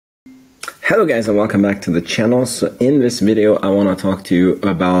Hello guys and welcome back to the channel. So in this video I want to talk to you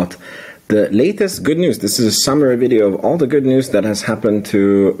about the latest good news. This is a summary video of all the good news that has happened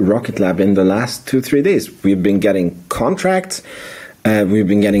to Rocket Lab in the last 2-3 days. We've been getting contracts, we've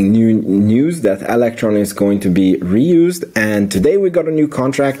been getting new news that Electron is going to be reused, and today we got a new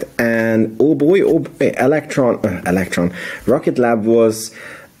contract, and oh boy, Electron, Rocket Lab was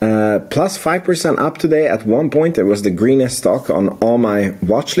plus 5% up today. At one point it was the greenest stock on all my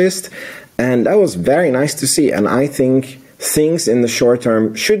watch list, and that was very nice to see. And I think things in the short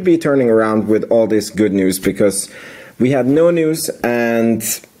term should be turning around with all this good news, because we had no news and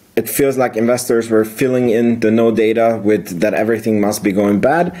it feels like investors were filling in the no data with that everything must be going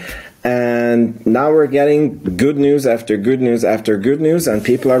bad. And now we're getting good news after good news after good news, and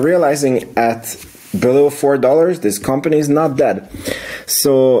people are realizing at below $4 this company is not dead.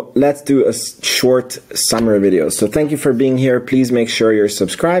 So let's do a short summary video. So thank you for being here. Please make sure you're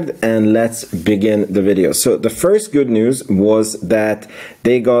subscribed, and let's begin the video. So the first good news was that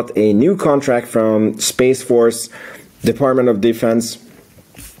they got a new contract from Space Force, Department of Defense.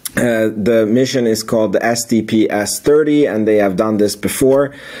 The mission is called the STP-S30, and they have done this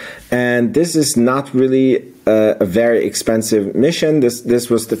before. And this is not really a very expensive mission. This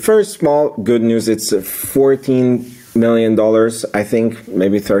was the first small good news. It's $14 million, I think,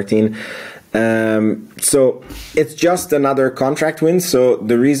 maybe 13. So it's just another contract win. So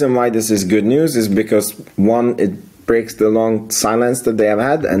the reason why this is good news is because, one, it breaks the long silence that they have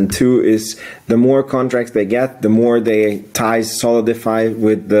had, and two is the more contracts they get, the more they ties solidify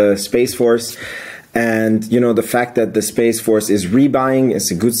with the Space Force. And you know, the fact that the Space Force is rebuying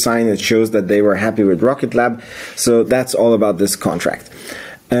is a good sign. It shows that they were happy with Rocket Lab. So that's all about this contract.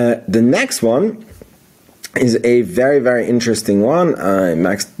 The next one is a very, very interesting one. I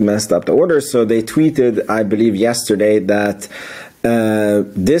messed up the order. So they tweeted, I believe yesterday, that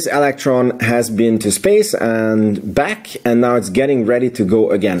this Electron has been to space and back, and now it's getting ready to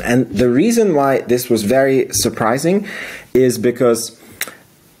go again. And the reason why this was very surprising is because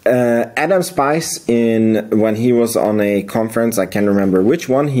Adam Spice, when he was on a conference, I can't remember which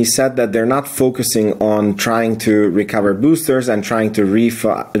one, he said that they're not focusing on trying to recover boosters and trying to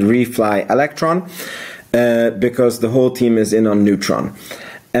refly Electron, because the whole team is in on Neutron,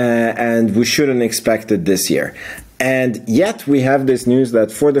 and we shouldn't expect it this year. And yet we have this news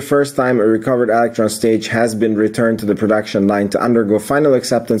that for the first time a recovered Electron stage has been returned to the production line to undergo final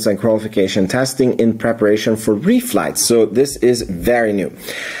acceptance and qualification testing in preparation for reflight. So this is very new.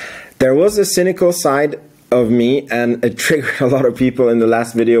 There was a cynical side of me, and it triggered a lot of people in the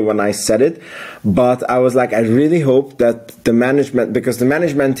last video when I said it, but I was like, I really hope that the management, because the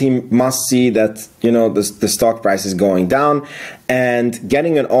management team must see that, you know, the stock price is going down, and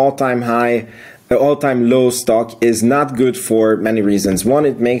getting an all-time high, all-time low stock is not good for many reasons. One,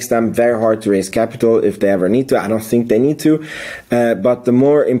 it makes them very hard to raise capital if they ever need to. I don't think they need to, but the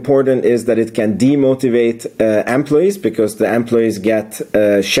more important is that it can demotivate employees, because the employees get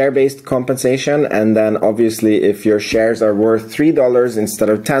share-based compensation, and then obviously if your shares are worth $3 instead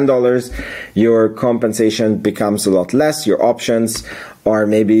of $10, your compensation becomes a lot less. Your options are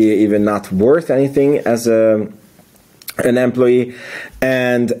maybe even not worth anything as an employee.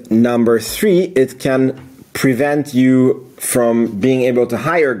 And number three, it can prevent you from being able to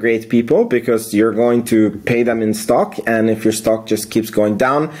hire great people, because you're going to pay them in stock, and if your stock just keeps going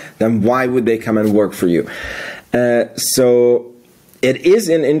down, then why would they come and work for you? So it is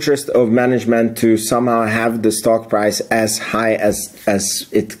in interest of management to somehow have the stock price as high as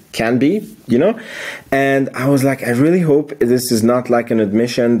it can be, you know. And I was like, I really hope this is not like an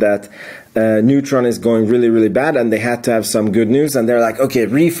admission that Neutron is going really, really bad, and they had to have some good news, and they're like, okay,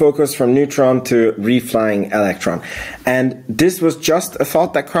 refocus from Neutron to reflying Electron. And this was just a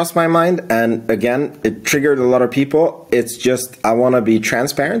thought that crossed my mind, and again, it triggered a lot of people. It's just, I want to be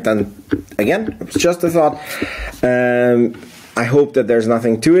transparent, and again, it's just a thought. I hope that there's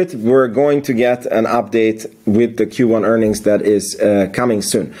nothing to it. We're going to get an update with the Q1 earnings that is coming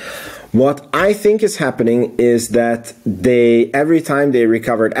soon. What I think is happening is that every time they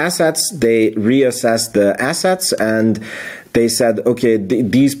recovered assets, they reassessed the assets, and they said, okay,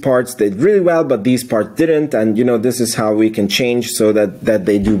 these parts did really well, but these parts didn't, and you know, this is how we can change so that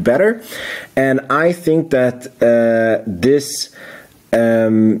they do better. And I think that this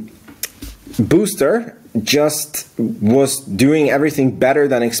booster just was doing everything better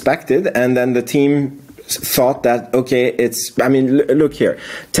than expected, and then the team thought that, okay, I mean, look here,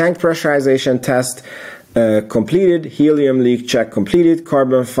 tank pressurization test completed, helium leak check completed,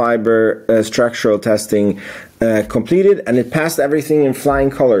 carbon fiber structural testing completed, and it passed everything in flying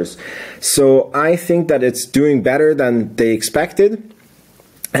colors. So I think that it's doing better than they expected.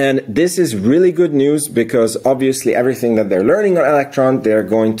 And this is really good news because obviously everything that they're learning on electron, they're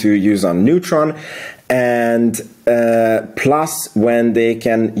going to use on neutron. And plus, when they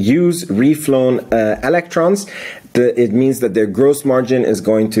can use reflown electrons, it means that their gross margin is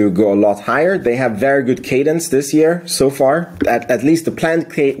going to go a lot higher. They have very good cadence this year so far. At least the planned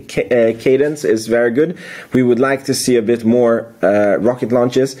cadence is very good. We would like to see a bit more rocket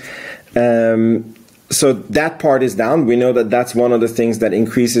launches. So that part is down. We know that that's one of the things that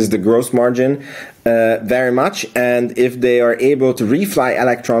increases the gross margin very much. And if they are able to refly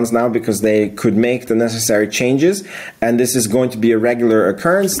electrons now because they could make the necessary changes, and this is going to be a regular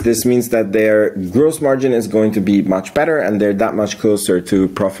occurrence, this means that their gross margin is going to be much better and they're that much closer to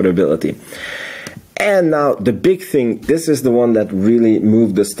profitability. And now the big thing, this is the one that really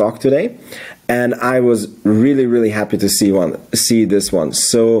moved the stock today. And I was really, really happy to see this one.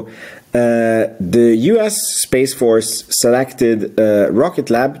 So the US Space Force selected Rocket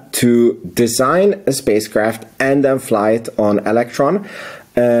Lab to design a spacecraft and then fly it on Electron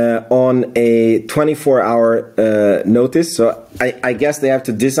on a 24-hour notice. So I guess they have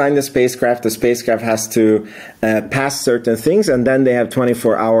to design the spacecraft has to pass certain things, and then they have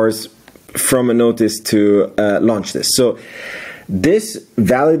 24 hours from a notice to launch this. So this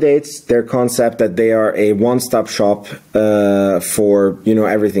validates their concept that they are a one-stop shop for, you know,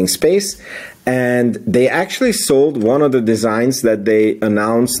 everything space. And they actually sold one of the designs that they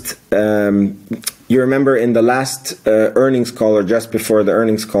announced. You remember in the last earnings call, or just before the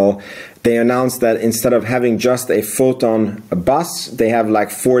earnings call, they announced that instead of having just a Photon bus, they have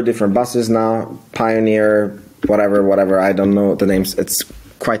like 4 different buses now. Pioneer, whatever, I don't know the names. It's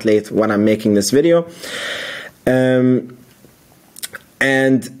quite late when I'm making this video.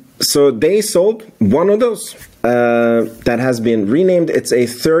 And so they sold one of those that has been renamed. It's a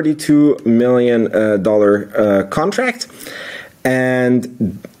 $32 million contract.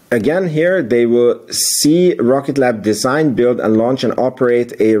 And again, here they will see Rocket Lab design, build, and launch and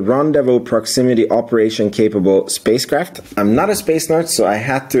operate a rendezvous proximity operation capable spacecraft. I'm not a space nerd, so I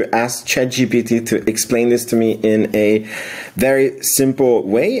had to ask ChatGPT to explain this to me in a very simple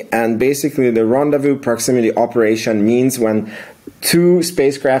way. And basically, the rendezvous proximity operation means when 2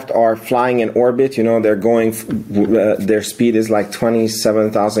 spacecraft are flying in orbit, you know, they're going, their speed is like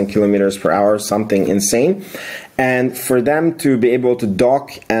 27,000 kilometers per hour, something insane. And for them to be able to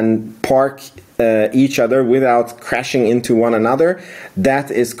dock and park each other without crashing into one another, that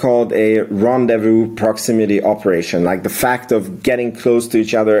is called a rendezvous proximity operation, like the fact of getting close to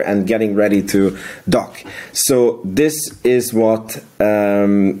each other and getting ready to dock. So this is what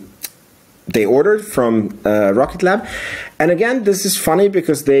they ordered from Rocket Lab. And again, this is funny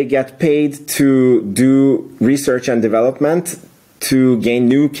because they get paid to do research and development to gain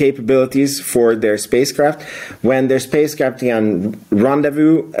new capabilities for their spacecraft. When their spacecraft can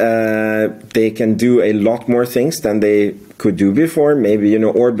rendezvous, they can do a lot more things than they could do before. Maybe, you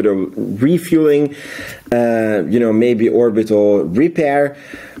know, orbital refueling, you know, maybe orbital repair,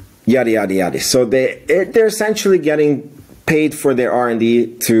 yada, yada, yada. So they're essentially getting paid for their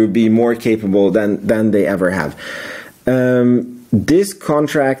R&D to be more capable than they ever have. This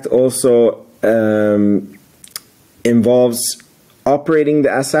contract also involves operating the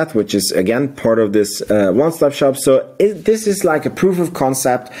ASAT, which is again part of this one-stop shop. So this is like a proof of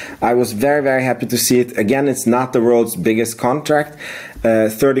concept. I was very, very happy to see it. Again, it's not the world's biggest contract,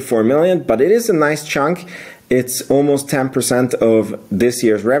 34 million, but it is a nice chunk. It's almost 10% of this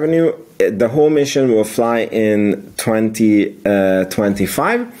year's revenue. The whole mission will fly in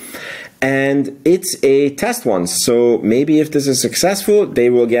 2025. And it's a test one. So maybe if this is successful, they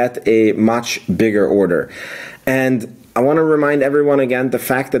will get a much bigger order. And I want to remind everyone again, the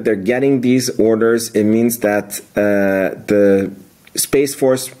fact that they're getting these orders, it means that the Space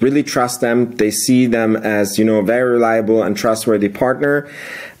Force really trusts them. They see them as, you know, a very reliable and trustworthy partner.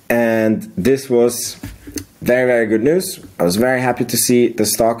 And this was very, very good news. I was very happy to see the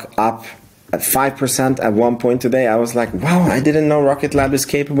stock up at 5% at one point today. I was like, wow, I didn't know Rocket Lab is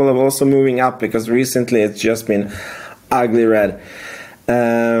capable of also moving up, because recently it's just been ugly red.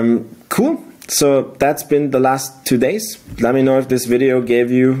 Cool. So that's been the last 2 days. Let me know if this video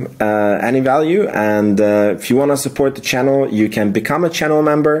gave you any value, and if you want to support the channel, you can become a channel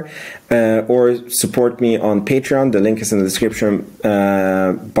member or support me on Patreon. The link is in the description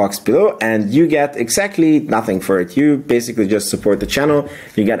box below, and you get exactly nothing for it. You basically just support the channel.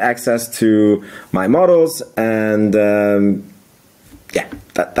 You get access to my models, and yeah,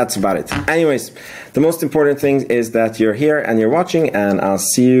 that's about it. Anyways, the most important thing is that you're here and you're watching, and I'll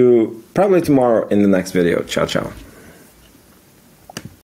see you probably tomorrow in the next video. Ciao, ciao.